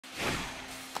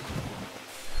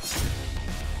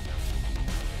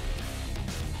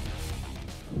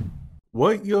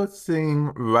What you're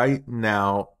seeing right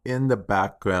now in the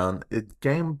background is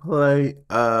gameplay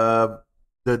of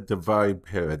the Duviri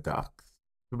Paradox.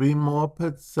 To be more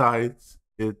precise,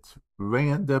 it's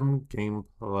random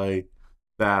gameplay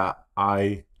that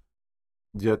I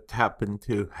just happen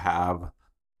to have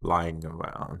lying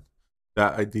around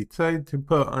that I decided to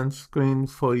put on screen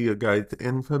for you guys.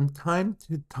 And from time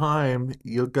to time,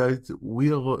 you guys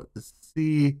will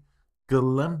see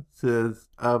glimpses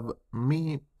of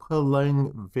me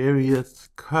playing various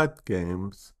card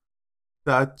games,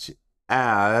 such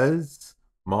as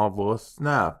Marvel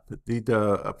Snap. These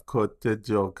are, of course,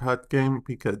 digital card games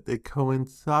because they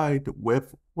coincide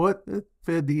with what this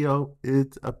video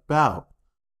is about,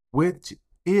 which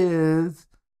is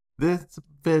this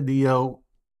video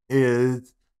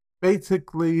is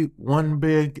basically one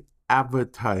big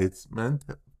advertisement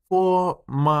for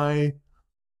my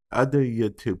other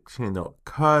YouTube channel,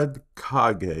 Card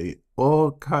Kage,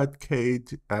 or Card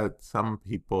Cage as some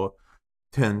people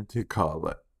tend to call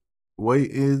it. What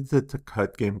is it's a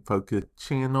card game focused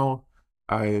channel.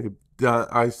 I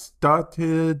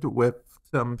started with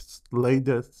some Slay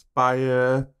the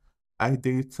Spire. I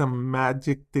do some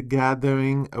Magic the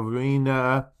Gathering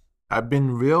Arena. I've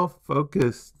been real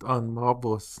focused on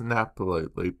Marvel Snap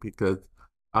lately because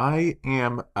I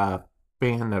am a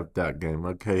fan of that game,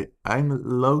 okay? I'm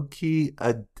low-key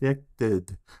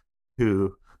addicted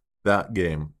to that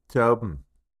game. So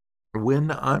when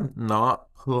I'm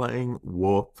not playing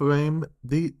Warframe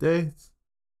these days,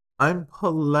 I'm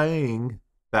playing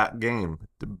that game.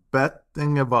 The best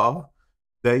thing of all,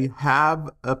 they have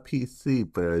a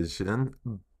PC version,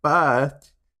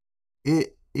 but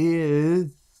it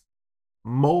is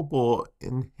mobile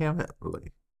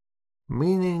inherently,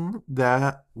 meaning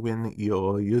that when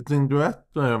you're using the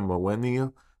restroom or when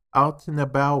you're out and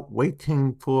about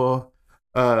waiting for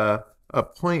a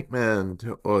appointment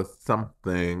or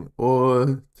something,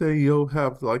 or say you'll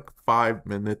have like 5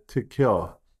 minutes to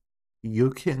kill, you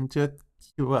can just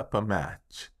queue up a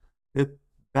match. It's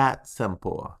that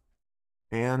simple.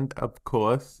 And of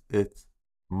course, it's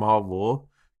Marvel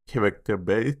character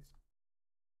based.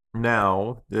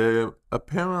 Now, there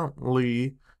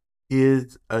apparently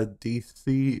is a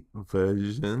DC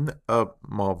version of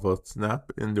Marvel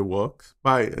Snap in the works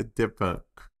by a different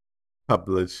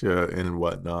publisher and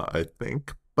whatnot, I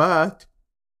think. But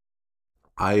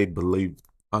I believe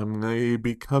I'm going to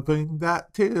be covering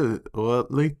that too, or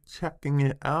at least checking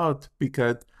it out,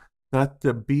 because that's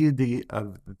the beauty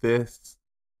of this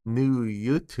new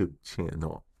YouTube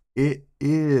channel. It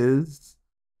is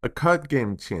a card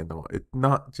game channel. It's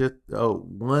not just a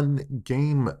one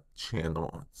game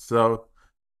channel. So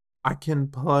I can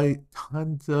play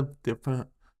tons of different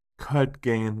card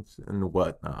games and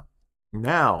whatnot.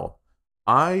 Now,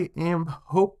 I am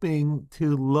hoping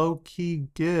to low-key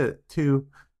get to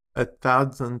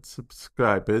 1,000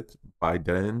 subscribers by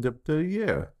the end of the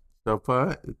year. So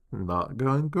far, it's not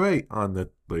going great,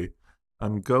 honestly.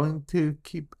 I'm going to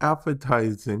keep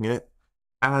advertising it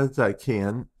as I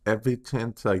can, every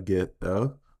chance I get,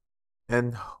 though.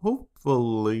 And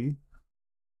hopefully,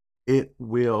 it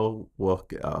will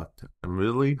work out. I'm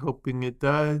really hoping it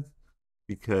does,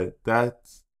 because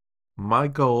that's my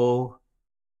goal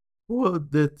for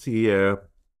this year,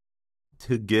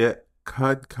 to get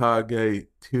Card Kage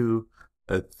to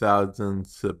 1,000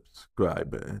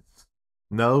 subscribers.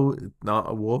 No, it's not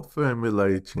a Warframe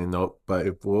related channel, but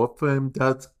if Warframe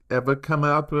does ever come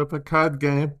out with a card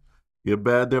game, you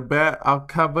better bet I'll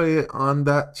cover it on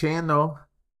that channel.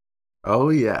 Oh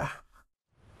yeah.